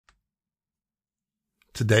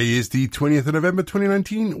Today is the 20th of November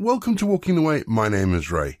 2019. Welcome to Walking the Way. My name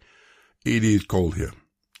is Ray. It is cold here.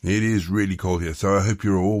 It is really cold here, so I hope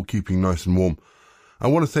you're all keeping nice and warm. I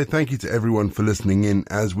want to say thank you to everyone for listening in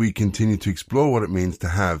as we continue to explore what it means to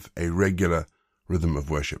have a regular rhythm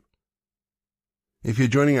of worship. If you're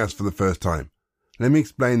joining us for the first time, let me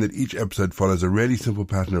explain that each episode follows a really simple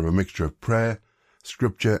pattern of a mixture of prayer,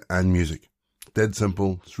 scripture, and music. Dead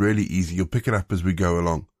simple. It's really easy. You'll pick it up as we go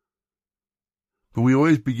along. But we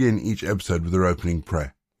always begin each episode with our opening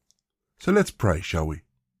prayer. So let's pray, shall we?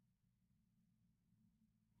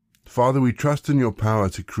 Father, we trust in your power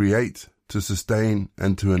to create, to sustain,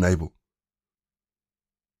 and to enable.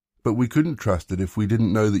 But we couldn't trust it if we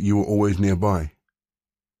didn't know that you were always nearby.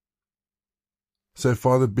 So,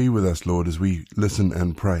 Father, be with us, Lord, as we listen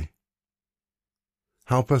and pray.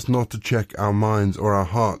 Help us not to check our minds or our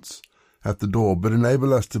hearts at the door, but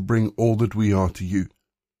enable us to bring all that we are to you,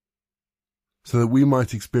 so that we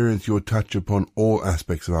might experience your touch upon all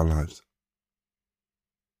aspects of our lives.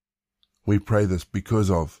 We pray this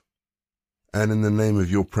because of, and in the name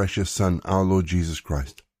of your precious Son, our Lord Jesus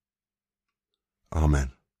Christ.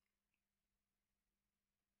 Amen.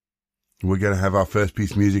 We're going to have our first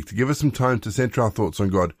piece of music to give us some time to center our thoughts on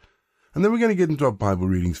God, and then we're going to get into our Bible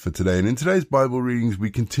readings for today. And in today's Bible readings,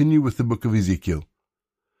 we continue with the book of Ezekiel,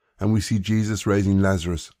 and we see Jesus raising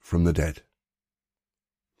Lazarus from the dead.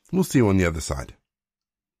 We'll see you on the other side.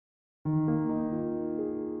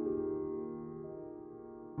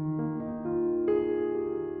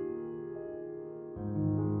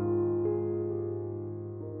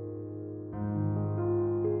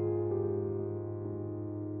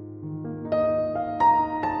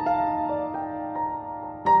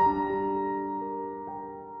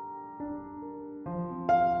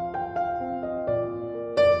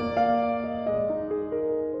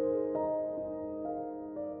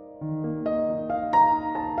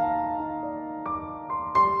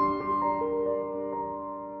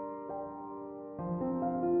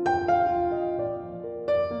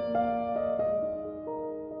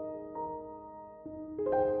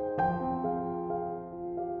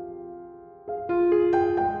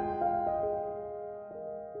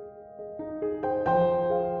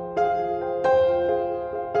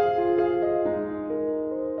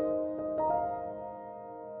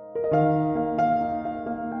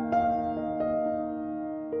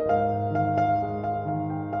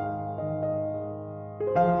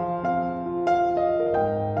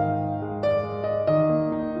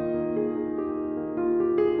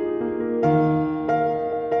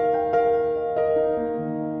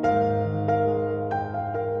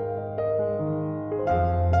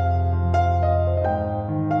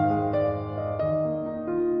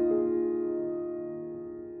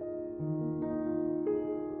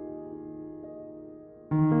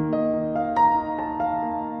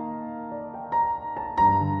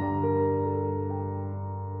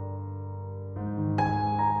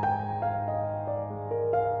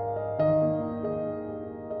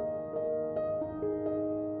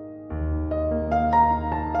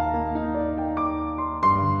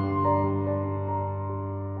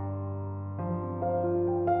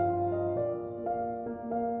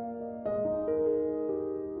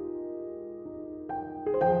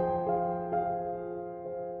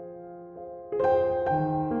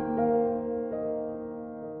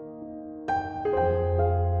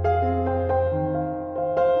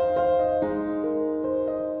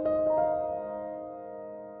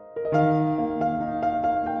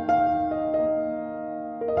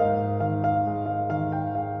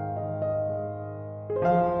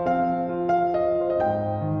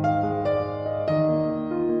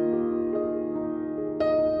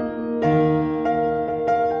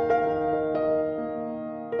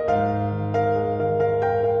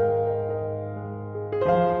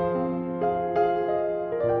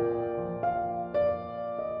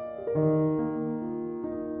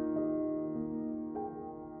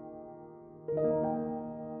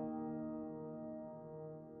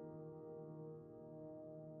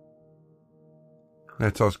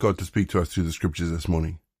 Let's ask God to speak to us through the scriptures this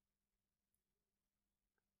morning.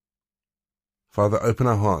 Father, open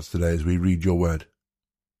our hearts today as we read your word.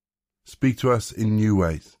 Speak to us in new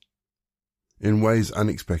ways, in ways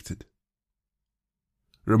unexpected.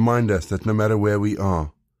 Remind us that no matter where we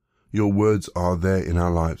are, your words are there in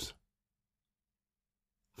our lives.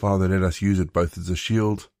 Father, let us use it both as a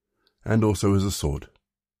shield and also as a sword.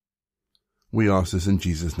 We ask this in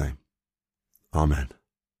Jesus' name. Amen.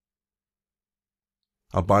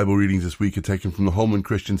 Our Bible readings this week are taken from the Holman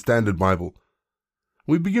Christian Standard Bible.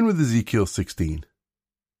 We begin with Ezekiel 16.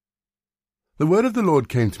 The word of the Lord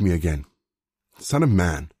came to me again. Son of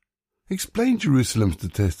man, Explain Jerusalem's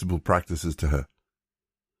detestable practices to her.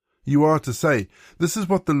 You are to say, this is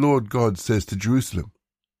what the Lord God says to Jerusalem.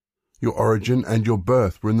 Your origin and your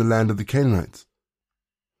birth were in the land of the Canaanites.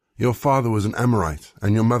 Your father was an Amorite,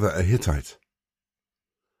 and your mother a Hittite.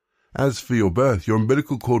 As for your birth, your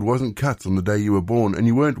umbilical cord wasn't cut on the day you were born, and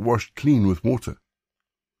you weren't washed clean with water.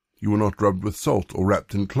 You were not rubbed with salt or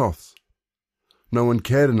wrapped in cloths. No one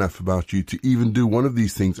cared enough about you to even do one of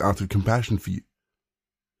these things out of compassion for you.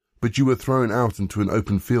 But you were thrown out into an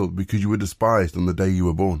open field because you were despised on the day you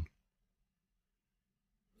were born.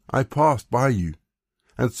 I passed by you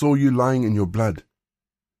and saw you lying in your blood.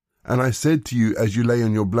 And I said to you as you lay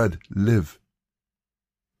in your blood, live.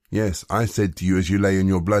 Yes, I said to you as you lay in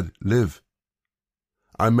your blood, live.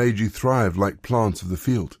 I made you thrive like plants of the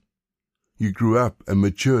field. You grew up and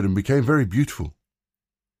matured and became very beautiful.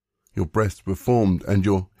 Your breasts were formed and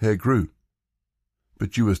your hair grew,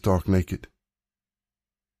 but you were stark naked.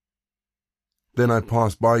 Then I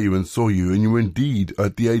passed by you and saw you, and you were indeed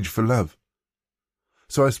at the age for love.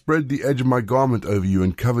 So I spread the edge of my garment over you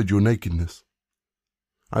and covered your nakedness.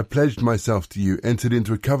 I pledged myself to you, entered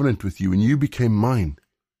into a covenant with you, and you became mine.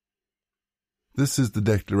 This is the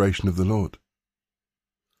declaration of the Lord.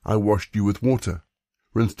 I washed you with water,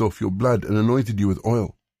 rinsed off your blood, and anointed you with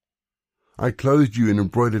oil. I clothed you in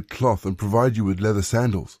embroidered cloth and provided you with leather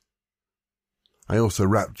sandals. I also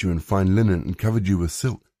wrapped you in fine linen and covered you with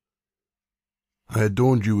silk. I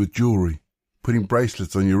adorned you with jewelry, putting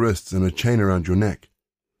bracelets on your wrists and a chain around your neck.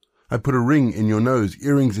 I put a ring in your nose,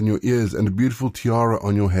 earrings in your ears, and a beautiful tiara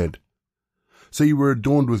on your head. So you were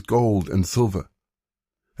adorned with gold and silver,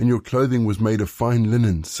 and your clothing was made of fine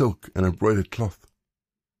linen, silk, and embroidered cloth.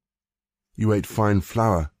 You ate fine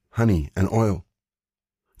flour, honey, and oil.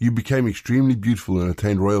 You became extremely beautiful and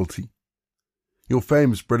attained royalty. Your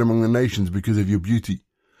fame spread among the nations because of your beauty,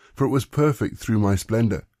 for it was perfect through my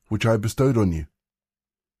splendor, which I bestowed on you.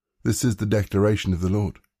 This is the declaration of the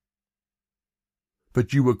Lord.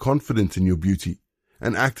 But you were confident in your beauty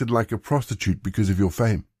and acted like a prostitute because of your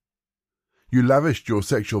fame. You lavished your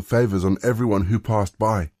sexual favors on everyone who passed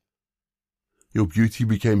by. Your beauty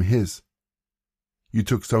became his. You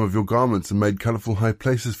took some of your garments and made colorful high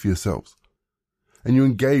places for yourselves, and you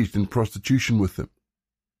engaged in prostitution with them.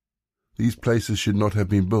 These places should not have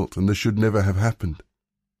been built, and this should never have happened.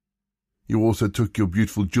 You also took your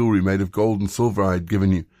beautiful jewelry made of gold and silver I had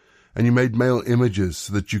given you, and you made male images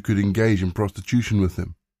so that you could engage in prostitution with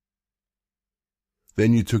them.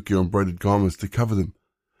 Then you took your embroidered garments to cover them,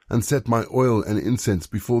 and set my oil and incense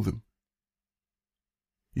before them.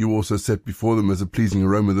 You also set before them as a pleasing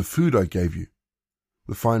aroma the food I gave you,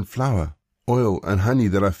 the fine flour, oil, and honey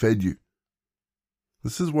that I fed you.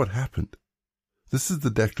 This is what happened. This is the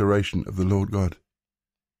declaration of the Lord God.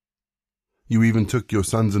 You even took your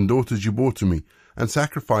sons and daughters you bore to me and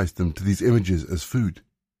sacrificed them to these images as food.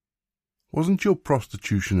 Wasn't your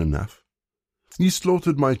prostitution enough? You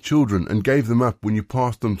slaughtered my children and gave them up when you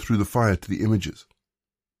passed them through the fire to the images.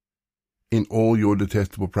 In all your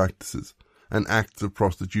detestable practices and acts of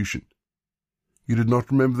prostitution, you did not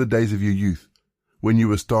remember the days of your youth, when you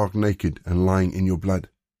were stark naked and lying in your blood.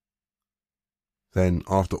 Then,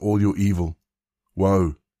 after all your evil,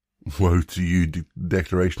 woe, woe to you,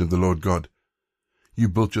 declaration of the Lord God. You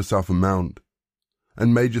built yourself a mound,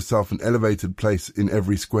 and made yourself an elevated place in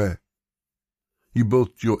every square. You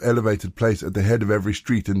built your elevated place at the head of every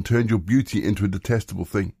street and turned your beauty into a detestable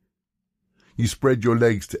thing. You spread your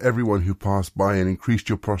legs to everyone who passed by and increased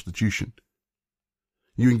your prostitution.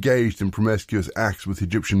 You engaged in promiscuous acts with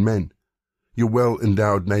Egyptian men, your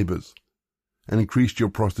well-endowed neighbors, and increased your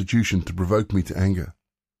prostitution to provoke me to anger.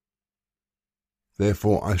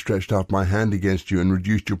 Therefore I stretched out my hand against you and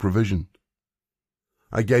reduced your provision.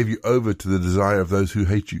 I gave you over to the desire of those who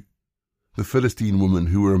hate you, the Philistine women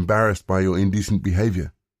who were embarrassed by your indecent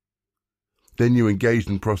behavior. Then you engaged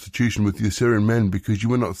in prostitution with the Assyrian men because you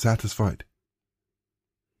were not satisfied.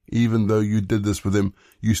 Even though you did this with them,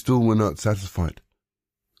 you still were not satisfied.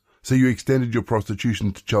 So you extended your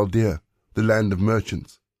prostitution to Chaldea, the land of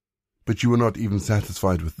merchants, but you were not even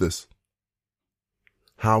satisfied with this.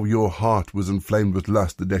 How your heart was inflamed with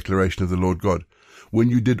lust, the declaration of the Lord God, when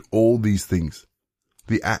you did all these things,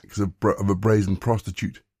 the acts of a brazen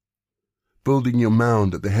prostitute, building your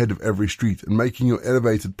mound at the head of every street and making your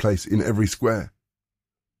elevated place in every square.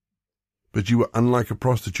 But you were unlike a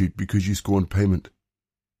prostitute because you scorned payment.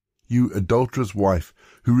 You adulterous wife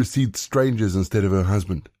who received strangers instead of her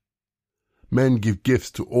husband. Men give gifts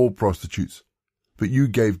to all prostitutes, but you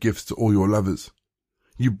gave gifts to all your lovers.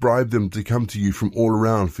 You bribed them to come to you from all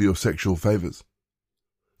around for your sexual favors.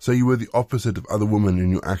 So you were the opposite of other women in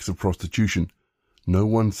your acts of prostitution. No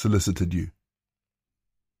one solicited you.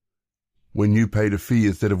 When you paid a fee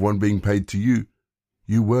instead of one being paid to you,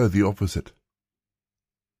 you were the opposite.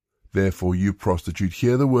 Therefore, you prostitute,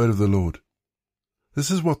 hear the word of the Lord. This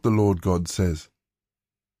is what the Lord God says.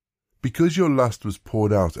 Because your lust was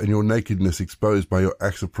poured out and your nakedness exposed by your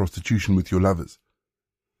acts of prostitution with your lovers,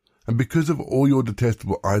 and because of all your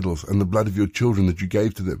detestable idols and the blood of your children that you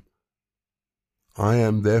gave to them, I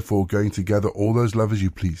am therefore going to gather all those lovers you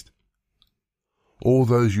pleased, all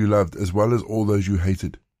those you loved as well as all those you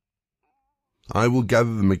hated. I will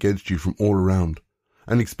gather them against you from all around,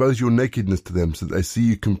 and expose your nakedness to them so that they see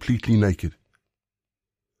you completely naked.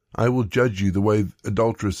 I will judge you the way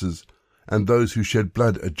adulteresses and those who shed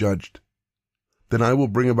blood are judged. Then I will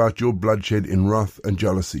bring about your bloodshed in wrath and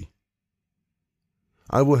jealousy.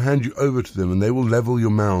 I will hand you over to them, and they will level your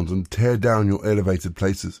mounds and tear down your elevated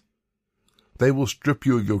places. They will strip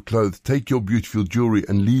you of your clothes, take your beautiful jewelry,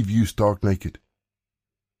 and leave you stark naked.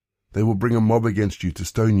 They will bring a mob against you to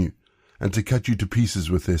stone you, and to cut you to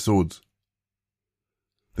pieces with their swords.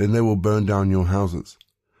 Then they will burn down your houses,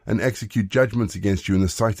 and execute judgments against you in the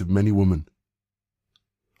sight of many women.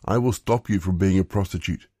 I will stop you from being a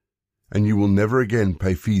prostitute, and you will never again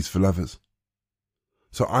pay fees for lovers.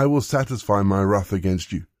 So I will satisfy my wrath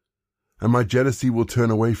against you, and my jealousy will turn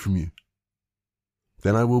away from you.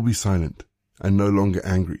 Then I will be silent, and no longer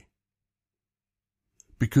angry.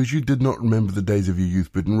 Because you did not remember the days of your youth,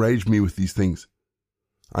 but enraged me with these things,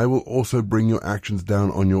 I will also bring your actions down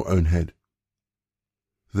on your own head.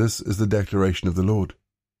 This is the declaration of the Lord.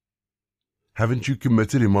 Haven't you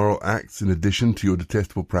committed immoral acts in addition to your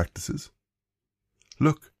detestable practices?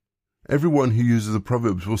 Look, everyone who uses the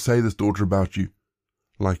Proverbs will say this daughter about you,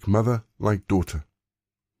 like mother, like daughter.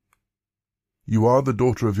 You are the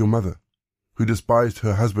daughter of your mother, who despised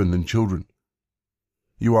her husband and children.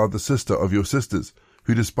 You are the sister of your sisters,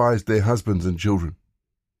 who despised their husbands and children.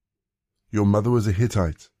 Your mother was a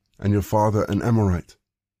Hittite, and your father an Amorite.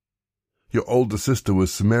 Your older sister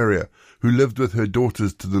was Samaria, who lived with her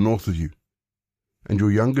daughters to the north of you. And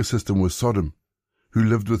your younger sister was Sodom, who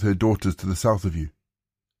lived with her daughters to the south of you.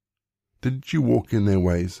 Didn't you walk in their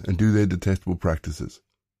ways and do their detestable practices?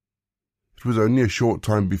 It was only a short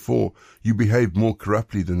time before you behaved more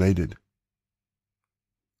corruptly than they did.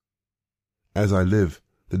 As I live,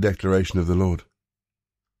 the declaration of the Lord.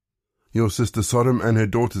 Your sister Sodom and her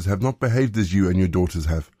daughters have not behaved as you and your daughters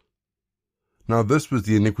have. Now this was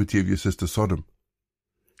the iniquity of your sister Sodom.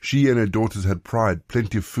 She and her daughters had pride,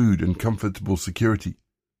 plenty of food, and comfortable security,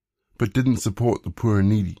 but didn't support the poor and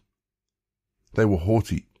needy. They were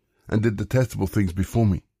haughty, and did detestable things before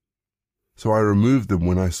me. So I removed them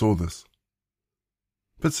when I saw this.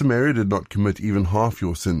 But Samaria did not commit even half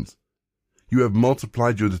your sins. You have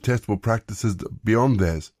multiplied your detestable practices beyond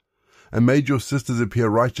theirs, and made your sisters appear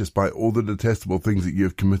righteous by all the detestable things that you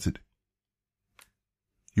have committed.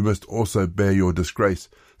 You must also bear your disgrace,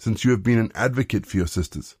 since you have been an advocate for your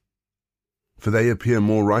sisters. For they appear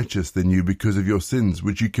more righteous than you because of your sins,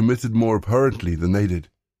 which you committed more abhorrently than they did.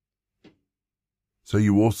 So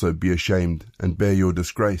you also be ashamed and bear your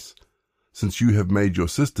disgrace, since you have made your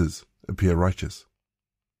sisters appear righteous.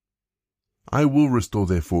 I will restore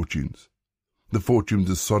their fortunes, the fortunes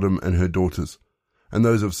of Sodom and her daughters, and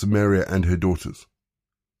those of Samaria and her daughters.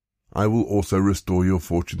 I will also restore your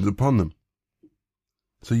fortunes upon them.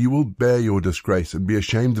 So you will bear your disgrace and be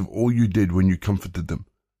ashamed of all you did when you comforted them.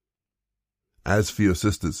 As for your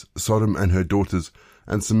sisters, Sodom and her daughters,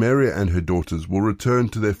 and Samaria and her daughters will return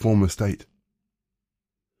to their former state.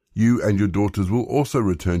 You and your daughters will also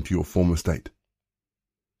return to your former state.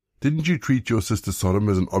 Didn't you treat your sister Sodom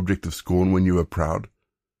as an object of scorn when you were proud,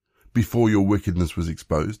 before your wickedness was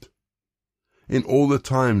exposed? In all the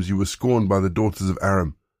times you were scorned by the daughters of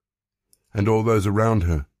Aram, and all those around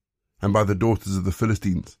her, and by the daughters of the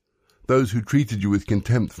Philistines, those who treated you with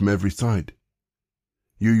contempt from every side.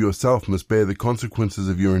 You yourself must bear the consequences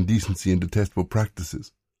of your indecency and detestable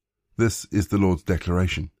practices. This is the Lord's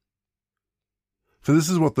declaration. For this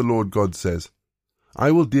is what the Lord God says,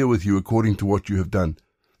 I will deal with you according to what you have done,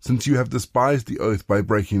 since you have despised the oath by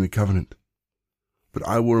breaking the covenant. But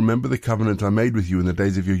I will remember the covenant I made with you in the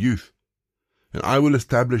days of your youth, and I will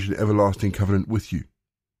establish an everlasting covenant with you.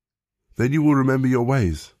 Then you will remember your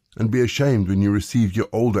ways, and be ashamed when you receive your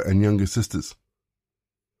older and younger sisters.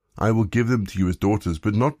 I will give them to you as daughters,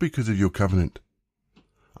 but not because of your covenant.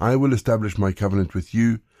 I will establish my covenant with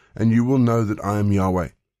you, and you will know that I am Yahweh,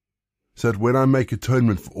 so that when I make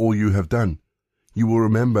atonement for all you have done, you will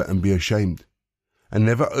remember and be ashamed, and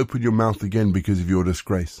never open your mouth again because of your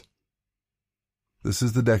disgrace. This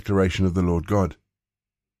is the declaration of the Lord God.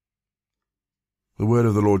 The word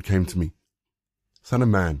of the Lord came to me. Son of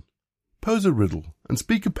man, pose a riddle and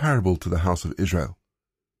speak a parable to the house of Israel.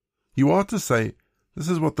 You are to say, this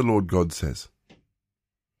is what the Lord God says.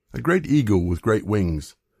 A great eagle with great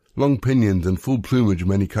wings, long pinions and full plumage of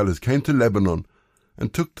many colors came to Lebanon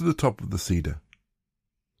and took to the top of the cedar.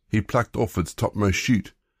 He plucked off its topmost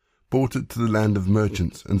shoot, brought it to the land of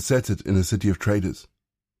merchants, and set it in a city of traders.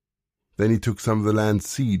 Then he took some of the land's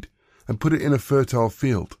seed and put it in a fertile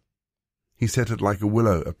field. He set it like a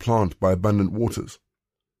willow, a plant by abundant waters.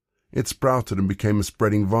 It sprouted and became a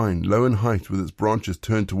spreading vine, low in height, with its branches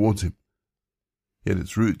turned towards him. Yet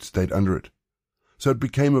its roots stayed under it. So it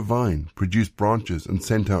became a vine, produced branches, and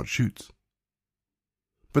sent out shoots.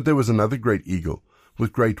 But there was another great eagle,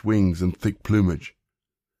 with great wings and thick plumage.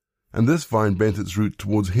 And this vine bent its root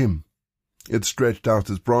towards him. It stretched out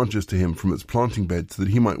its branches to him from its planting bed so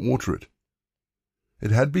that he might water it.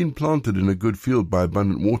 It had been planted in a good field by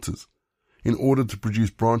abundant waters, in order to produce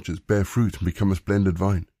branches, bear fruit, and become a splendid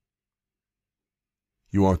vine.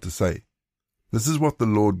 You are to say, this is what the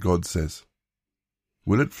Lord God says.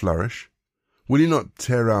 Will it flourish? Will he not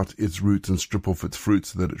tear out its roots and strip off its fruit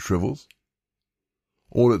so that it shrivels?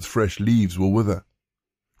 All its fresh leaves will wither.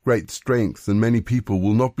 Great strength and many people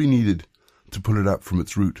will not be needed to pull it up from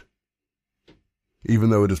its root. Even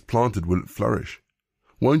though it is planted, will it flourish?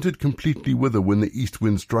 Won't it completely wither when the east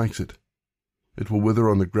wind strikes it? It will wither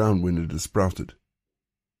on the ground when it is sprouted.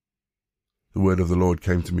 The word of the Lord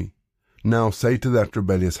came to me. Now say to that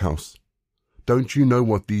rebellious house, don't you know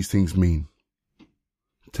what these things mean?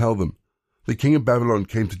 Tell them, the king of Babylon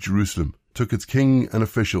came to Jerusalem, took its king and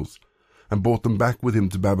officials, and brought them back with him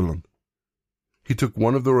to Babylon. He took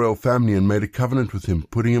one of the royal family and made a covenant with him,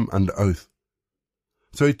 putting him under oath.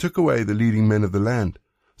 So he took away the leading men of the land,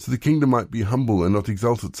 so the kingdom might be humble and not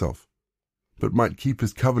exalt itself, but might keep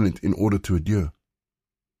his covenant in order to endure.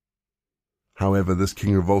 However, this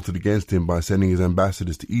king revolted against him by sending his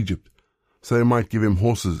ambassadors to Egypt, so they might give him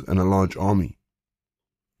horses and a large army.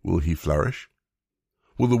 Will he flourish?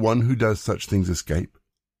 Will the one who does such things escape?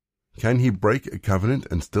 Can he break a covenant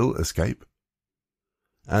and still escape?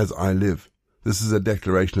 As I live, this is a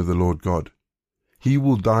declaration of the Lord God. He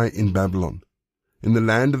will die in Babylon, in the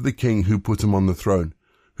land of the king who put him on the throne,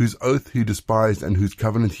 whose oath he despised and whose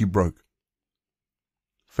covenant he broke.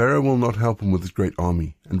 Pharaoh will not help him with his great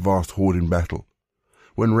army and vast horde in battle,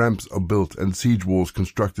 when ramps are built and siege walls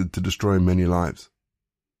constructed to destroy many lives.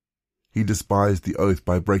 He despised the oath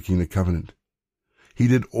by breaking the covenant. He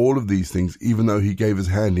did all of these things even though he gave his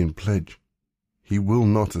hand in pledge. He will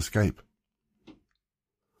not escape.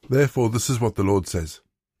 Therefore this is what the Lord says.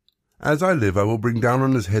 As I live, I will bring down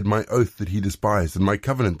on his head my oath that he despised and my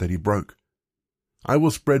covenant that he broke. I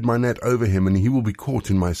will spread my net over him, and he will be caught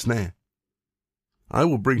in my snare. I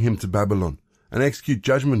will bring him to Babylon, and execute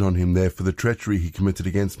judgment on him there for the treachery he committed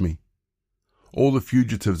against me. All the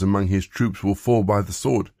fugitives among his troops will fall by the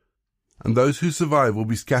sword, and those who survive will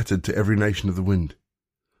be scattered to every nation of the wind.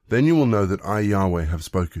 Then you will know that I, Yahweh, have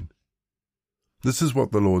spoken. This is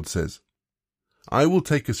what the Lord says. I will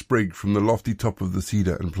take a sprig from the lofty top of the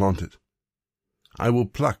cedar and plant it. I will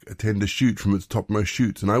pluck a tender shoot from its topmost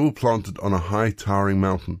shoots, and I will plant it on a high towering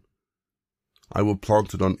mountain. I will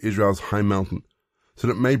plant it on Israel's high mountain, so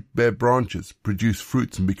that it may bear branches, produce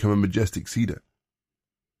fruits, and become a majestic cedar.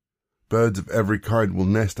 Birds of every kind will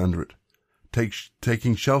nest under it,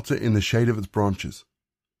 taking shelter in the shade of its branches.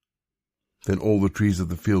 Then all the trees of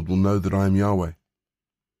the field will know that I am Yahweh.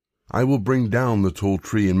 I will bring down the tall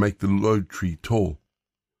tree and make the low tree tall.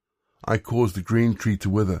 I cause the green tree to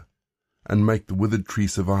wither, and make the withered tree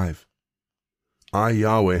survive. I,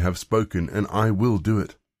 Yahweh, have spoken, and I will do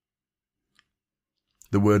it.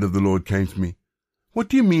 The word of the Lord came to me. What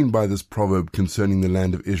do you mean by this proverb concerning the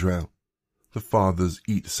land of Israel? The fathers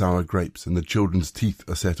eat sour grapes, and the children's teeth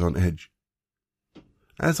are set on edge.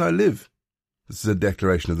 As I live, this is a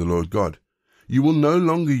declaration of the Lord God, you will no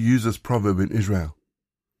longer use this proverb in Israel.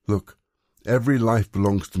 Look, every life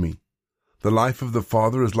belongs to me. The life of the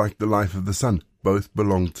father is like the life of the son. Both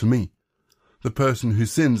belong to me. The person who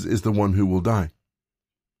sins is the one who will die.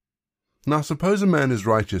 Now suppose a man is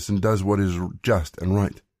righteous and does what is just and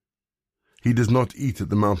right. He does not eat at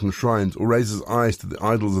the mountain shrines or raise his eyes to the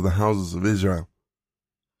idols of the houses of Israel.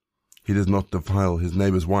 He does not defile his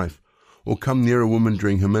neighbor's wife or come near a woman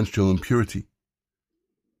during her menstrual impurity.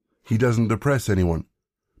 He doesn't oppress anyone,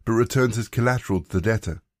 but returns his collateral to the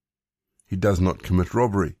debtor. He does not commit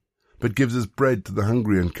robbery, but gives his bread to the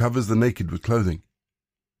hungry and covers the naked with clothing.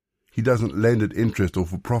 He doesn't lend at interest or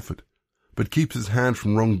for profit, but keeps his hand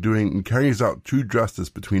from wrongdoing and carries out true justice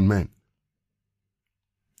between men.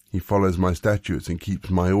 He follows my statutes and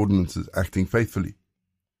keeps my ordinances, acting faithfully.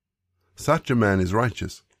 Such a man is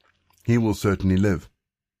righteous. He will certainly live.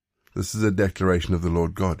 This is a declaration of the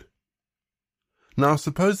Lord God. Now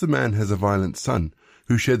suppose the man has a violent son,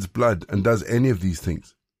 who sheds blood and does any of these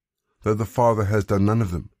things, though the father has done none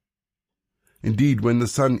of them. Indeed, when the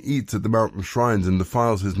son eats at the mountain shrines and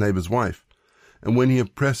defiles his neighbor's wife, and when he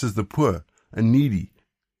oppresses the poor and needy,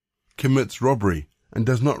 commits robbery, and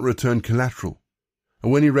does not return collateral,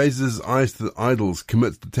 and when he raises his eyes to the idols,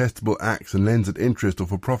 commits detestable acts, and lends at interest or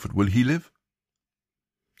for profit, will he live?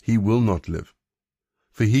 He will not live,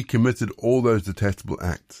 for he committed all those detestable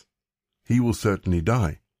acts. He will certainly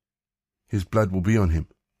die. His blood will be on him.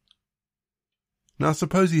 Now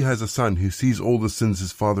suppose he has a son who sees all the sins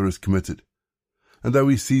his father has committed, and though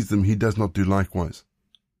he sees them, he does not do likewise.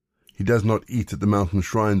 He does not eat at the mountain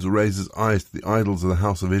shrines or raise his eyes to the idols of the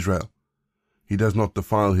house of Israel. He does not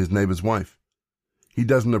defile his neighbor's wife. He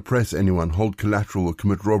doesn't oppress anyone, hold collateral, or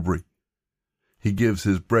commit robbery. He gives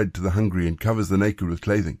his bread to the hungry and covers the naked with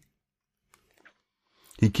clothing.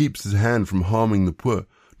 He keeps his hand from harming the poor,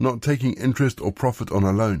 not taking interest or profit on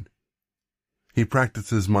a loan. He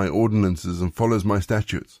practices my ordinances and follows my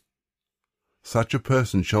statutes. Such a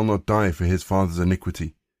person shall not die for his father's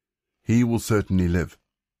iniquity. He will certainly live.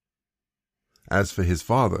 As for his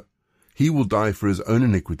father, he will die for his own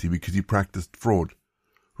iniquity because he practiced fraud,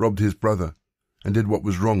 robbed his brother, and did what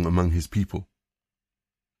was wrong among his people.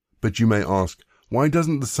 But you may ask, why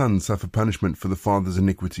doesn't the son suffer punishment for the father's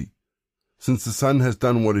iniquity? Since the son has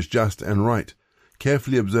done what is just and right,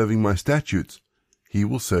 carefully observing my statutes, he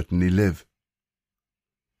will certainly live.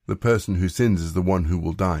 The person who sins is the one who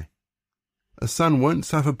will die. A son won't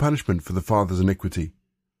suffer punishment for the father's iniquity,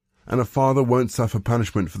 and a father won't suffer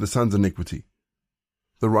punishment for the son's iniquity.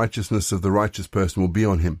 The righteousness of the righteous person will be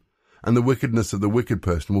on him, and the wickedness of the wicked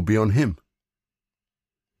person will be on him.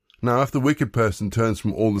 Now if the wicked person turns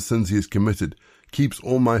from all the sins he has committed, keeps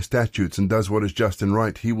all my statutes, and does what is just and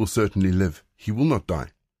right, he will certainly live. He will not die.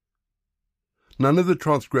 None of the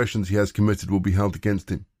transgressions he has committed will be held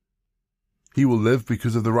against him. He will live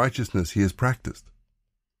because of the righteousness he has practiced.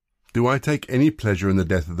 Do I take any pleasure in the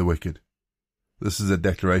death of the wicked? This is a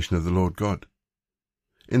declaration of the Lord God.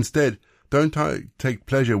 Instead, don't I take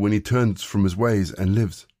pleasure when he turns from his ways and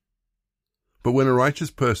lives? But when a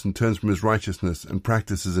righteous person turns from his righteousness and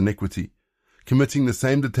practices iniquity, committing the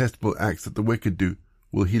same detestable acts that the wicked do,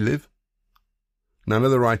 will he live? None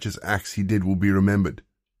of the righteous acts he did will be remembered.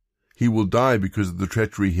 He will die because of the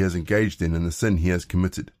treachery he has engaged in and the sin he has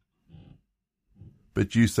committed.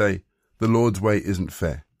 But you say, the Lord's way isn't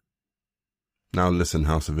fair. Now listen,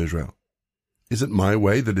 house of Israel. Is it my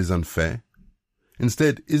way that is unfair?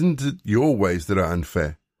 Instead, isn't it your ways that are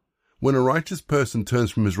unfair? When a righteous person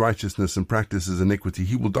turns from his righteousness and practices iniquity,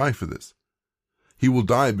 he will die for this. He will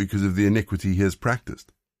die because of the iniquity he has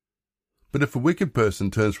practiced. But if a wicked person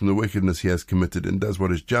turns from the wickedness he has committed and does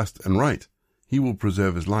what is just and right, he will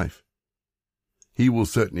preserve his life. He will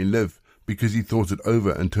certainly live because he thought it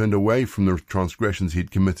over and turned away from the transgressions he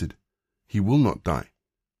had committed. He will not die.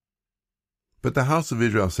 But the house of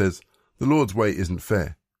Israel says, the Lord's way isn't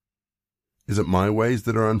fair. Is it my ways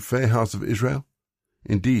that are unfair, house of Israel?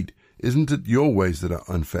 Indeed, isn't it your ways that are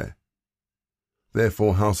unfair?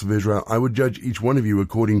 Therefore, house of Israel, I would judge each one of you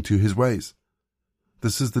according to his ways.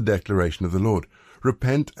 This is the declaration of the Lord.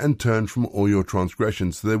 Repent and turn from all your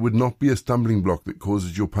transgressions, so there would not be a stumbling block that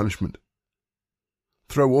causes your punishment.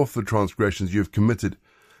 Throw off the transgressions you have committed,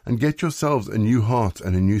 and get yourselves a new heart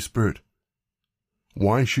and a new spirit.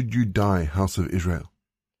 Why should you die, house of Israel?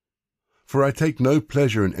 For I take no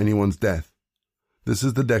pleasure in anyone's death. This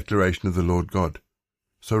is the declaration of the Lord God.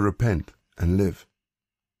 So repent and live.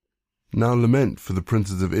 Now lament for the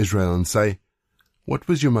princes of Israel and say, what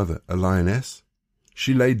was your mother, a lioness?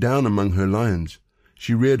 She lay down among her lions.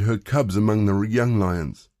 She reared her cubs among the young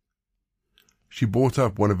lions. She brought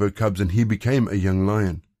up one of her cubs, and he became a young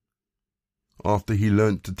lion. After he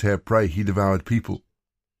learnt to tear prey, he devoured people.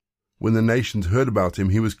 When the nations heard about him,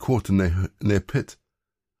 he was caught in their pit.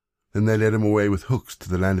 Then they led him away with hooks to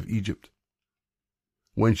the land of Egypt.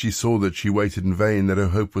 When she saw that she waited in vain, that her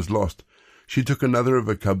hope was lost, she took another of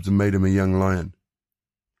her cubs and made him a young lion.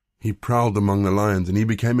 He prowled among the lions, and he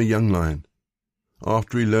became a young lion.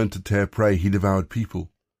 After he learned to tear prey, he devoured people.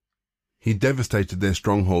 He devastated their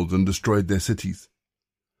strongholds and destroyed their cities.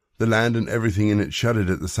 The land and everything in it shuddered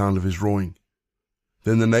at the sound of his roaring.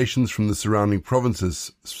 Then the nations from the surrounding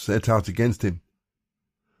provinces set out against him.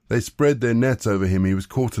 They spread their nets over him. He was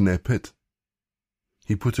caught in their pit.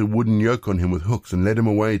 He put a wooden yoke on him with hooks and led him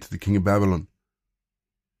away to the king of Babylon.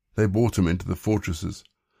 They brought him into the fortresses,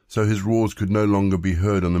 so his roars could no longer be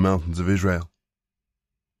heard on the mountains of Israel.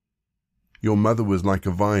 Your mother was like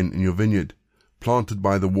a vine in your vineyard, planted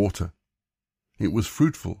by the water. It was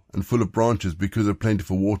fruitful and full of branches because of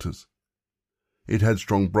plentiful waters. It had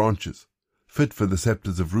strong branches, fit for the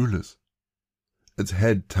scepters of rulers. Its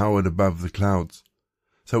head towered above the clouds,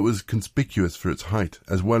 so it was conspicuous for its height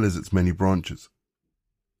as well as its many branches.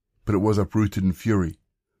 But it was uprooted in fury,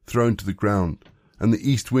 thrown to the ground, and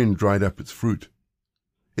the east wind dried up its fruit.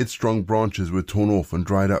 Its strong branches were torn off and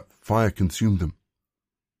dried up, fire consumed them.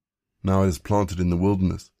 Now it is planted in the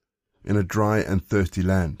wilderness, in a dry and thirsty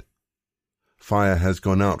land. Fire has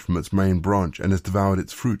gone out from its main branch and has devoured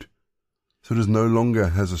its fruit, so it is no longer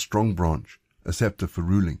has a strong branch, a scepter for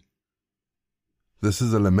ruling. This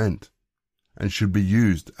is a lament, and should be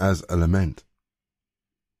used as a lament.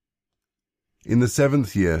 In the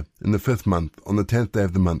 7th year, in the 5th month, on the 10th day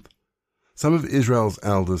of the month, some of Israel's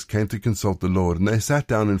elders came to consult the Lord, and they sat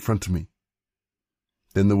down in front of me.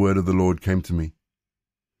 Then the word of the Lord came to me.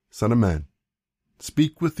 Son of man,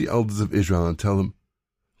 speak with the elders of Israel and tell them,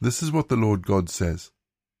 this is what the Lord God says.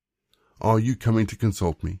 Are you coming to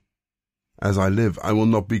consult me? As I live, I will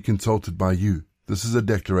not be consulted by you. This is a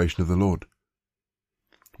declaration of the Lord.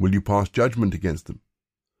 Will you pass judgment against them?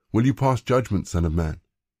 Will you pass judgment, son of man?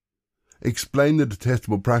 Explain the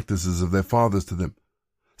detestable practices of their fathers to them.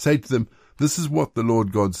 Say to them, this is what the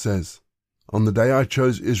Lord God says. On the day I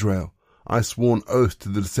chose Israel, I swore an oath to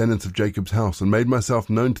the descendants of Jacob's house and made myself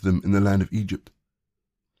known to them in the land of Egypt.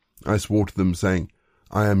 I swore to them, saying,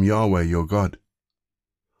 I am Yahweh your God.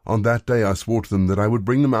 On that day I swore to them that I would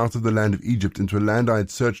bring them out of the land of Egypt into a land I had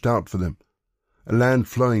searched out for them, a land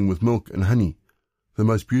flowing with milk and honey, the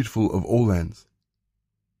most beautiful of all lands.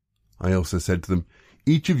 I also said to them,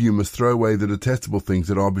 each of you must throw away the detestable things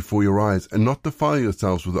that are before your eyes, and not defile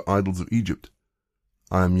yourselves with the idols of Egypt.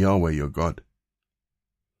 I am Yahweh your God.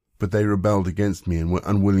 But they rebelled against me and were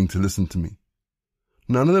unwilling to listen to me.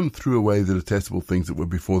 None of them threw away the detestable things that were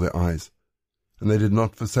before their eyes, and they did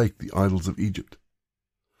not forsake the idols of Egypt.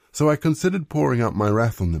 So I considered pouring out my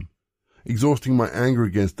wrath on them, exhausting my anger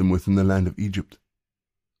against them within the land of Egypt.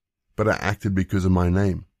 But I acted because of my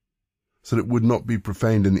name, so that it would not be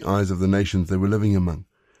profaned in the eyes of the nations they were living among,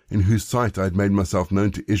 in whose sight I had made myself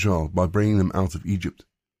known to Israel by bringing them out of Egypt.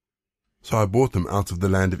 So I brought them out of the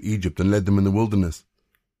land of Egypt and led them in the wilderness.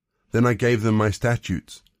 Then I gave them my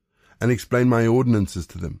statutes, and explained my ordinances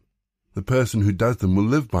to them. The person who does them will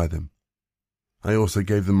live by them. I also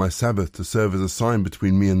gave them my Sabbath to serve as a sign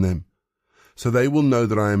between me and them, so they will know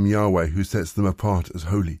that I am Yahweh who sets them apart as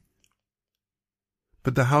holy.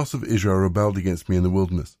 But the house of Israel rebelled against me in the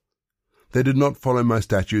wilderness. They did not follow my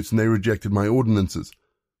statutes, and they rejected my ordinances.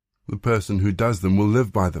 The person who does them will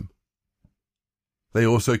live by them. They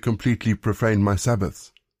also completely profaned my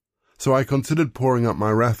Sabbaths. So I considered pouring out my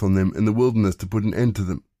wrath on them in the wilderness to put an end to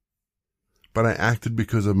them. But I acted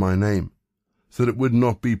because of my name, so that it would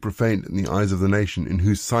not be profaned in the eyes of the nation in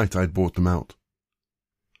whose sight I had brought them out.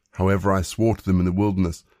 However, I swore to them in the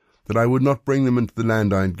wilderness that I would not bring them into the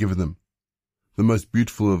land I had given them, the most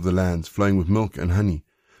beautiful of the lands, flowing with milk and honey,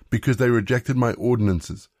 because they rejected my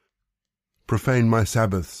ordinances, profaned my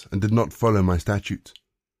Sabbaths, and did not follow my statutes.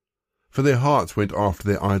 For their hearts went after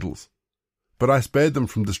their idols. But I spared them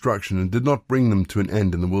from destruction and did not bring them to an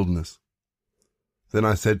end in the wilderness. Then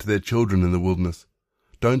I said to their children in the wilderness,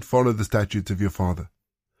 don't follow the statutes of your father.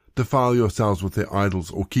 Defile yourselves with their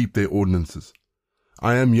idols or keep their ordinances.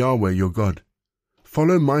 I am Yahweh your God.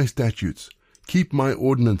 Follow my statutes, keep my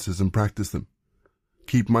ordinances and practice them.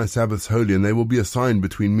 Keep my Sabbaths holy, and they will be a sign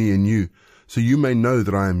between me and you, so you may know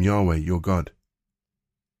that I am Yahweh your God.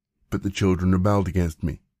 But the children rebelled against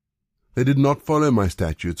me. They did not follow my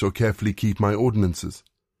statutes or carefully keep my ordinances.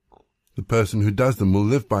 The person who does them will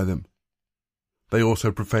live by them. They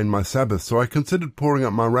also profaned my Sabbath, so I considered pouring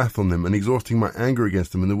out my wrath on them and exhausting my anger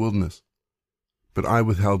against them in the wilderness. But I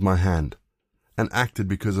withheld my hand, and acted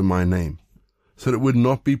because of my name, so that it would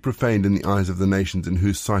not be profaned in the eyes of the nations in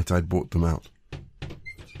whose sight I had brought them out.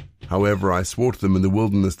 However, I swore to them in the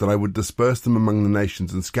wilderness that I would disperse them among the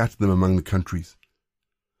nations and scatter them among the countries.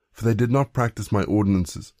 For they did not practice my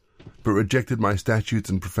ordinances, but rejected my statutes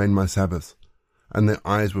and profaned my Sabbaths, and their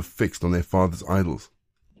eyes were fixed on their fathers' idols.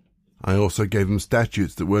 I also gave them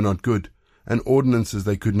statutes that were not good, and ordinances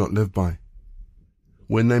they could not live by.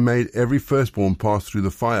 When they made every firstborn pass through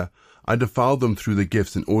the fire, I defiled them through the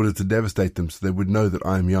gifts in order to devastate them, so they would know that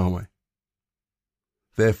I am Yahweh.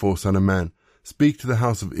 Therefore, son of man, speak to the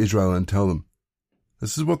house of Israel and tell them,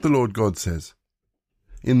 this is what the Lord God says.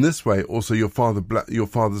 In this way also your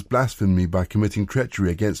fathers blasphemed me by committing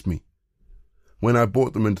treachery against me. When I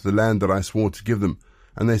brought them into the land that I swore to give them,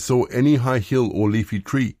 and they saw any high hill or leafy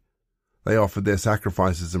tree, they offered their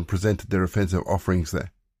sacrifices and presented their offensive offerings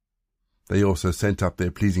there. They also sent up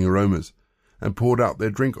their pleasing aromas, and poured out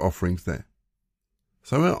their drink offerings there.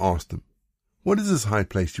 So I asked them, what is this high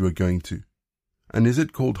place you are going to? and is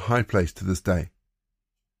it called high place to this day?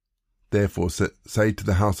 Therefore say to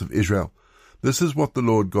the house of Israel, this is what the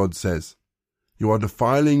Lord God says. You are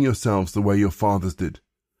defiling yourselves the way your fathers did,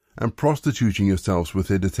 and prostituting yourselves with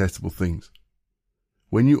their detestable things.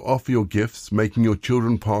 When you offer your gifts, making your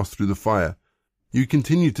children pass through the fire, you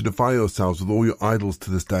continue to defile yourselves with all your idols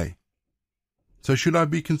to this day. So should I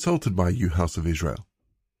be consulted by you, house of Israel?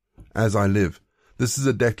 As I live, this is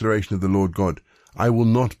a declaration of the Lord God, I will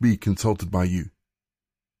not be consulted by you.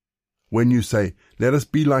 When you say, let us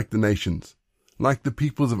be like the nations, like the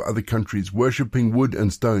peoples of other countries, worshipping wood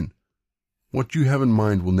and stone, what you have in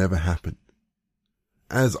mind will never happen.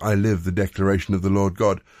 As I live, the declaration of the Lord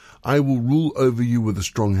God, I will rule over you with a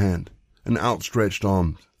strong hand, an outstretched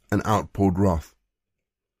arm, and outpoured wrath.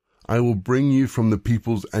 I will bring you from the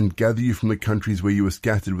peoples and gather you from the countries where you were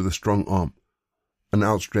scattered with a strong arm, an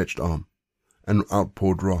outstretched arm, and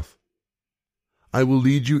outpoured wrath. I will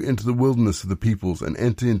lead you into the wilderness of the peoples and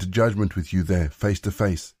enter into judgment with you there, face to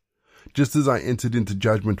face, just as I entered into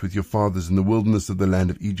judgment with your fathers in the wilderness of the land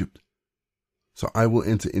of Egypt. So I will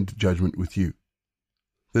enter into judgment with you.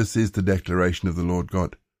 This is the declaration of the Lord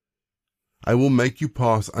God. I will make you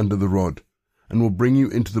pass under the rod, and will bring you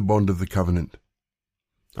into the bond of the covenant.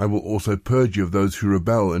 I will also purge you of those who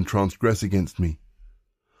rebel and transgress against me.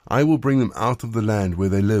 I will bring them out of the land where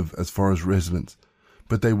they live as far as residents,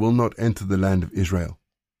 but they will not enter the land of Israel.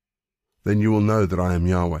 Then you will know that I am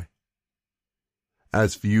Yahweh.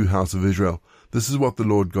 As for you, house of Israel, this is what the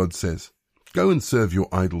Lord God says. Go and serve your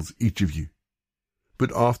idols, each of you.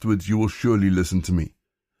 But afterwards you will surely listen to me,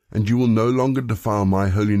 and you will no longer defile my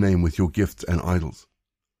holy name with your gifts and idols.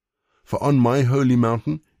 For on my holy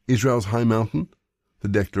mountain, Israel's high mountain, the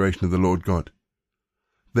declaration of the Lord God,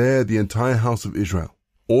 there the entire house of Israel,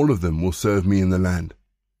 all of them will serve me in the land.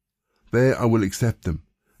 There I will accept them,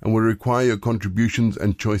 and will require your contributions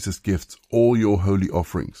and choicest gifts, all your holy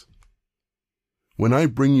offerings. When I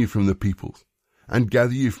bring you from the peoples, and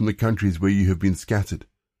gather you from the countries where you have been scattered,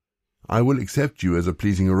 I will accept you as a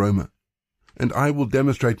pleasing aroma, and I will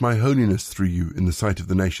demonstrate my holiness through you in the sight of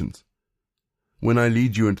the nations. When I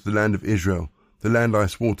lead you into the land of Israel, the land I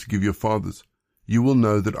swore to give your fathers, you will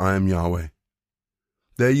know that I am Yahweh.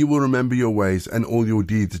 There you will remember your ways and all your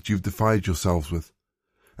deeds that you have defied yourselves with,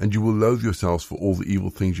 and you will loathe yourselves for all the evil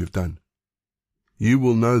things you have done. You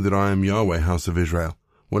will know that I am Yahweh, house of Israel,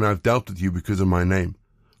 when I have dealt with you because of my name,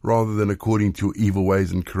 rather than according to your evil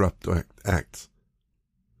ways and corrupt acts.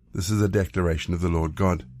 This is a declaration of the Lord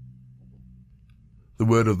God. The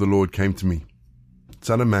word of the Lord came to me.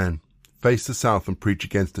 Son of man, face the south and preach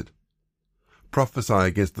against it. Prophesy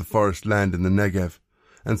against the forest land in the Negev,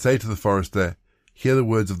 and say to the forest there, hear the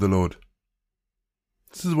words of the Lord.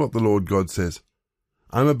 This is what the Lord God says.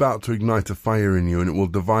 I am about to ignite a fire in you, and it will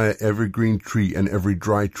devour every green tree and every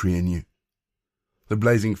dry tree in you. The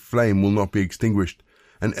blazing flame will not be extinguished,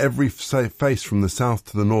 and every face from the south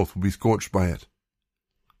to the north will be scorched by it.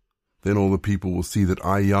 Then all the people will see that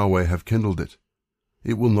I, Yahweh, have kindled it.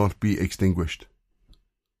 It will not be extinguished.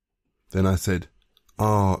 Then I said,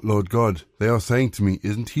 Lord God, they are saying to me,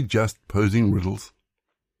 isn't he just posing riddles?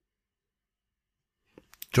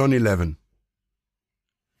 John 11.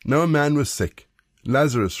 Now a man was sick,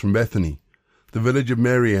 Lazarus from Bethany, the village of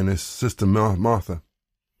Mary and his sister Martha.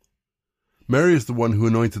 Mary is the one who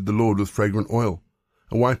anointed the Lord with fragrant oil,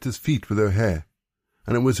 and wiped his feet with her hair,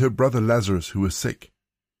 and it was her brother Lazarus who was sick.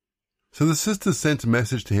 So the sisters sent a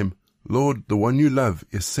message to him, Lord, the one you love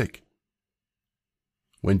is sick.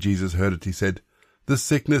 When Jesus heard it, he said, This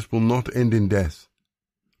sickness will not end in death,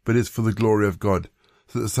 but is for the glory of God,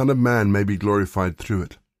 so that the Son of Man may be glorified through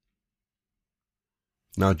it.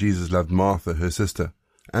 Now Jesus loved Martha, her sister,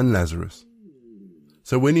 and Lazarus.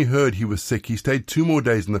 So when he heard he was sick, he stayed 2 more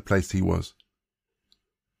days in the place he was.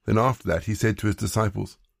 Then after that he said to his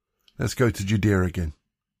disciples, Let's go to Judea again.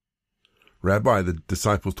 Rabbi, the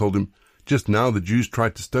disciples told him, Just now the Jews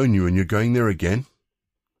tried to stone you, and you're going there again?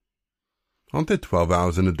 Aren't there 12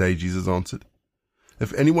 hours in a day? Jesus answered.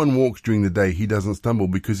 If anyone walks during the day, he doesn't stumble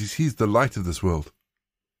because he sees the light of this world.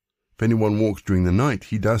 If anyone walks during the night,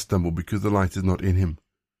 he does stumble because the light is not in him.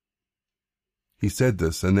 He said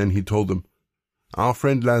this, and then he told them, Our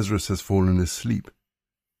friend Lazarus has fallen asleep,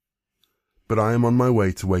 but I am on my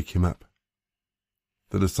way to wake him up.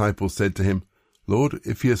 The disciples said to him, Lord,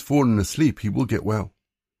 if he has fallen asleep, he will get well.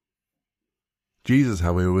 Jesus,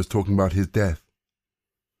 however, was talking about his death,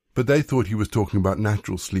 but they thought he was talking about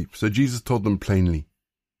natural sleep, so Jesus told them plainly,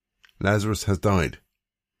 Lazarus has died.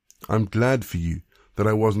 I'm glad for you that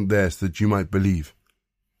I wasn't there so that you might believe,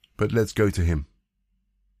 but let's go to him.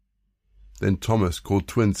 Then Thomas, called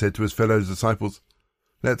Twin, said to his fellow disciples,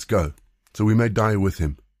 Let's go, so we may die with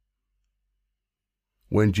him.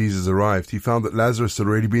 When Jesus arrived, he found that Lazarus had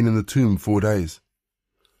already been in the tomb 4 days.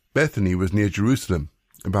 Bethany was near Jerusalem,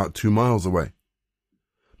 about 2 miles away.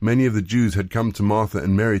 Many of the Jews had come to Martha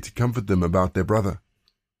and Mary to comfort them about their brother.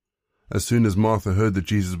 As soon as Martha heard that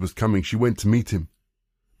Jesus was coming, she went to meet him,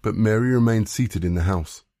 but Mary remained seated in the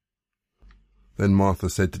house. Then Martha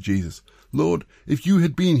said to Jesus, "Lord, if you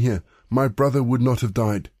had been here, my brother would not have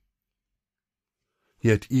died.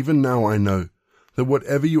 Yet even now I know that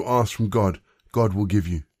whatever you ask from God, God will give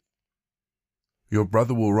you." "Your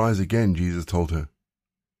brother will rise again," Jesus told her.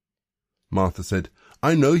 Martha said,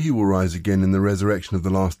 "I know he will rise again in the resurrection of the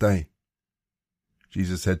last day."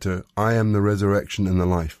 Jesus said to her, "I am the resurrection and the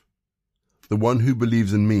life. The one who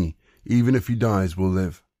believes in me, even if he dies, will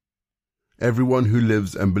live. Everyone who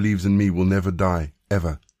lives and believes in me will never die,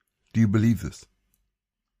 ever. Do you believe this?"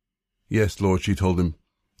 "Yes, Lord," she told him.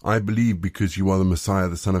 "I believe because you are the Messiah,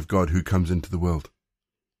 the Son of God, who comes into the world."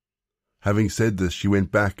 Having said this, she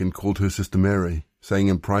went back and called her sister Mary, saying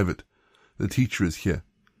in private, "The teacher is here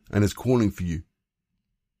and is calling for you."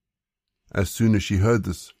 As soon as she heard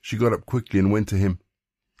this, she got up quickly and went to him.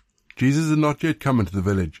 Jesus had not yet come into the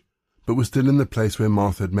village, but was still in the place where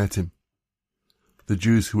Martha had met him. The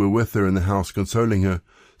Jews who were with her in the house consoling her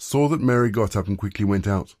saw that Mary got up and quickly went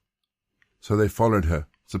out. So they followed her,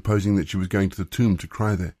 supposing that she was going to the tomb to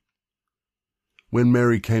cry there. When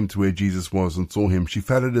Mary came to where Jesus was and saw him, she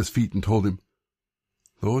fell at his feet and told him,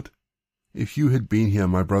 "Lord, if you had been here,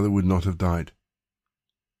 my brother would not have died."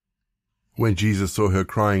 When Jesus saw her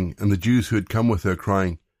crying, and the Jews who had come with her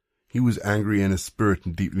crying, he was angry in his spirit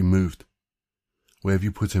and deeply moved. "Where have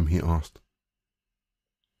you put him?" he asked.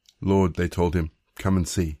 "Lord," they told him, "come and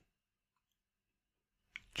see."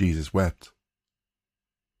 Jesus wept.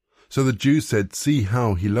 So the Jews said, "See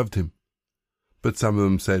how he loved him." But some of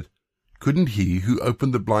them said, "Couldn't he who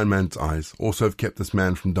opened the blind man's eyes also have kept this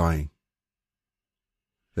man from dying?"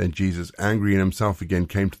 Then Jesus, angry in himself again,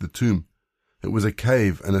 came to the tomb. It was a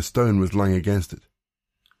cave, and a stone was lying against it.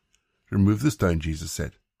 "Remove the stone," Jesus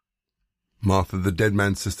said. Martha, the dead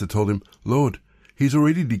man's sister, told him, "Lord, he's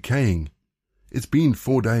already decaying. It's been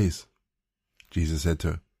 4 days." Jesus said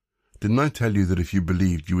to her, "Didn't I tell you that if you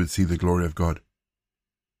believed, you would see the glory of God?"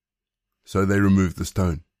 So they removed the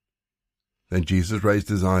stone. Then Jesus raised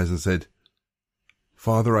his eyes and said,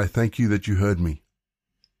 "Father, I thank you that you heard me.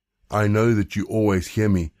 I know that you always hear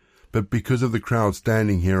me, but because of the crowd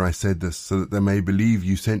standing here I said this, so that they may believe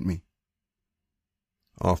you sent me."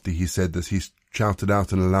 After he said this, he shouted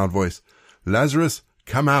out in a loud voice, "Lazarus,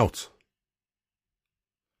 come out!"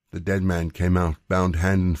 The dead man came out, bound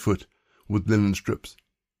hand and foot, with linen strips,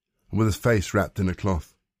 and with his face wrapped in a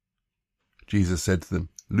cloth. Jesus said to them,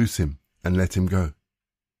 "Loose him and let him go."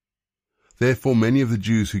 Therefore many of the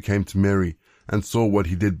Jews who came to Mary and saw what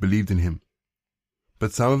he did believed in him.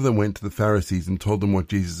 But some of them went to the Pharisees and told them what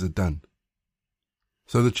Jesus had done.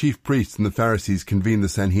 So the chief priests and the Pharisees convened the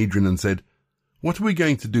Sanhedrin and said, "What are we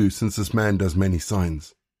going to do, since this man does many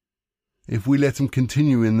signs? If we let him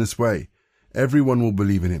continue in this way, everyone will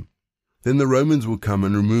believe in him. Then the Romans will come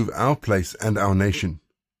and remove our place and our nation."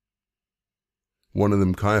 One of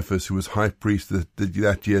them, Caiaphas, who was high priest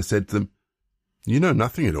that year, said to them, "You know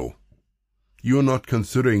nothing at all. You are not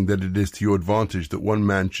considering that it is to your advantage that one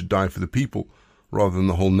man should die for the people, rather than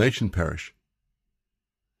the whole nation perish."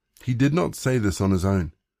 He did not say this on his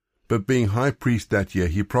own, but being high priest that year,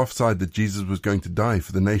 he prophesied that Jesus was going to die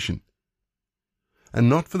for the nation. And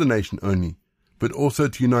not for the nation only, but also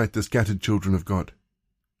to unite the scattered children of God.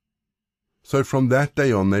 So from that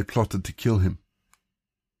day on they plotted to kill him.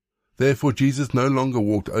 Therefore Jesus no longer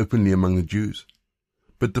walked openly among the Jews,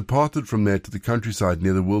 but departed from there to the countryside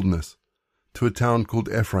near the wilderness, to a town called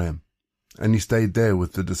Ephraim, and he stayed there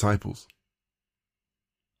with the disciples.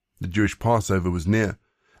 The Jewish Passover was near,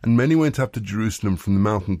 and many went up to Jerusalem from the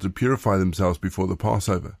mountain to purify themselves before the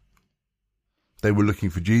Passover. They were looking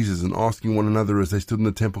for Jesus and asking one another as they stood in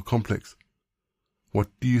the temple complex, "What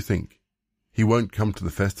do you think? He won't come to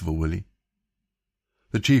the festival, will he?"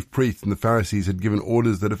 The chief priests and the Pharisees had given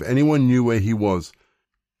orders that if anyone knew where he was,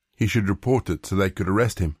 he should report it so they could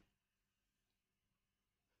arrest him.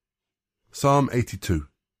 Psalm 82,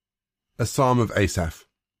 a psalm of Asaph.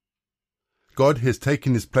 God has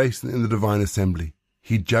taken his place in the divine assembly.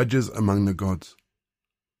 He judges among the gods.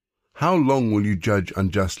 How long will you judge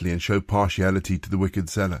unjustly and show partiality to the wicked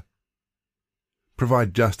seller?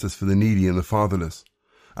 Provide justice for the needy and the fatherless.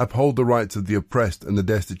 Uphold the rights of the oppressed and the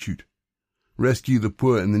destitute. Rescue the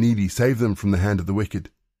poor and the needy. Save them from the hand of the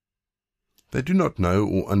wicked. They do not know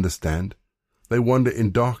or understand. They wander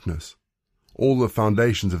in darkness. All the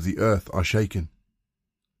foundations of the earth are shaken.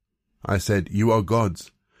 I said, "You are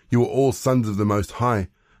gods. You are all sons of the Most High.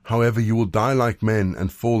 However, you will die like men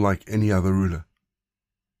and fall like any other ruler.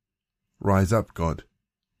 Rise up, God.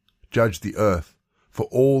 Judge the earth, for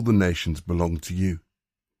all the nations belong to you.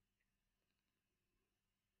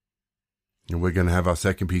 And we're going to have our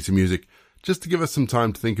second piece of music, just to give us some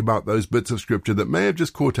time to think about those bits of scripture that may have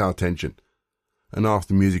just caught our attention. And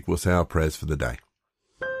after music, we'll say our prayers for the day.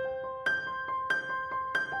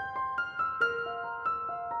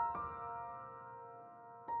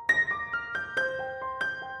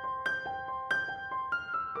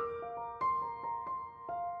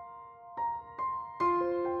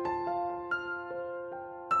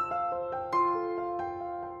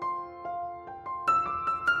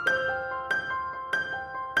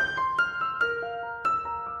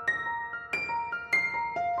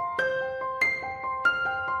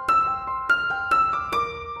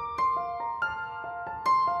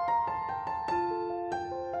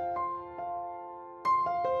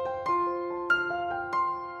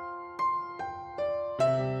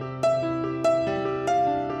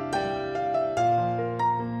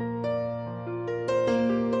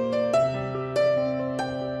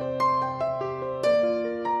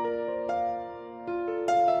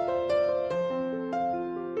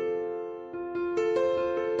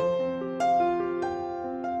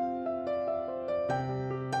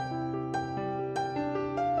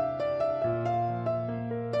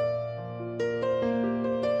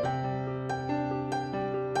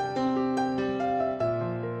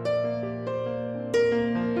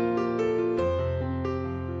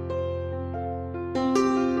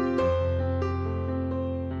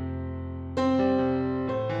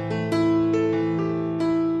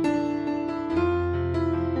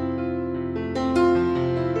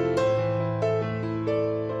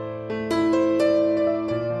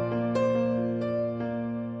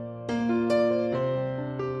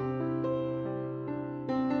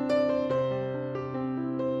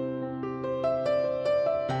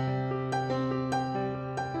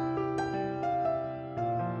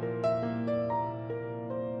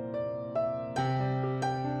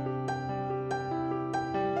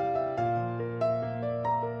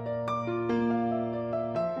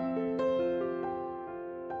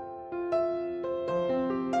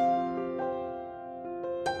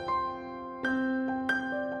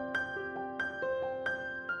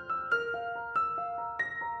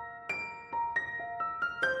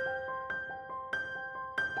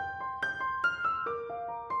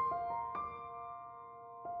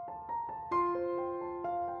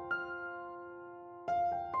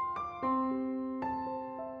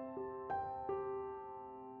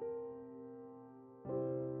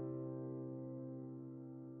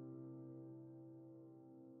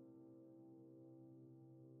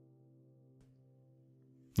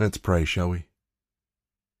 Let's pray, shall we?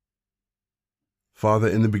 Father,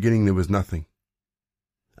 in the beginning there was nothing,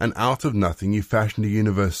 and out of nothing you fashioned a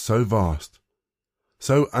universe so vast,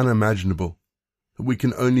 so unimaginable, that we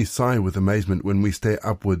can only sigh with amazement when we stare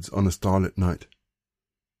upwards on a starlit night.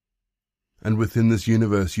 And within this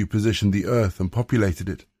universe you positioned the earth and populated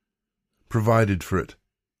it, provided for it,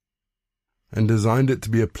 and designed it to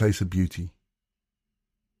be a place of beauty.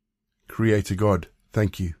 Creator God,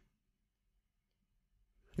 thank you.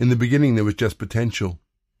 In the beginning there was just potential,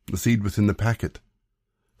 the seed within the packet,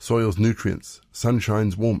 soil's nutrients,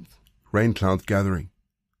 sunshine's warmth, rain clouds gathering.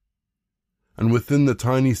 And within the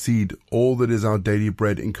tiny seed all that is our daily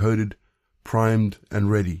bread encoded, primed and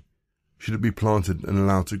ready, should it be planted and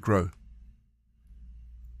allowed to grow.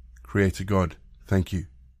 Creator God, thank you.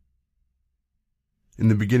 In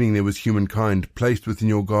the beginning there was humankind placed within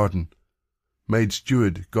your garden, made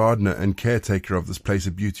steward, gardener and caretaker of this place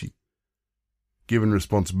of beauty, given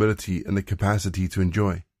responsibility and the capacity to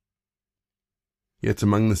enjoy. Yet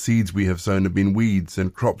among the seeds we have sown have been weeds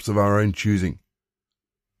and crops of our own choosing,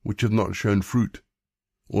 which have not shown fruit,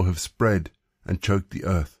 or have spread and choked the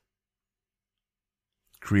earth.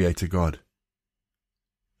 Creator God,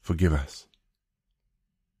 forgive us.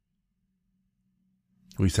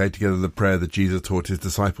 We say together the prayer that Jesus taught his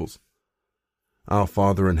disciples. Our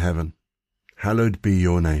Father in heaven, hallowed be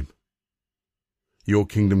your name. Your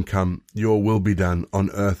kingdom come, your will be done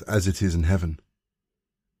on earth as it is in heaven.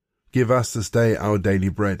 Give us this day our daily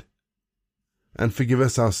bread, and forgive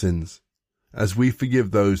us our sins, as we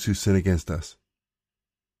forgive those who sin against us.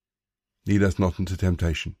 Lead us not into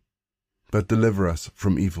temptation, but deliver us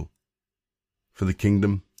from evil. For the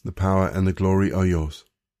kingdom, the power, and the glory are yours,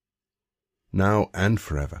 now and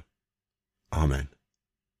forever. Amen.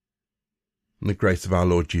 And the grace of our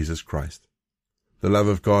Lord Jesus Christ, the love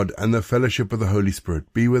of God, and the fellowship of the Holy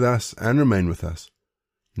Spirit be with us and remain with us,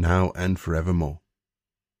 now and forevermore.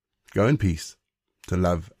 Go in peace to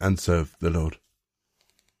love and serve the Lord.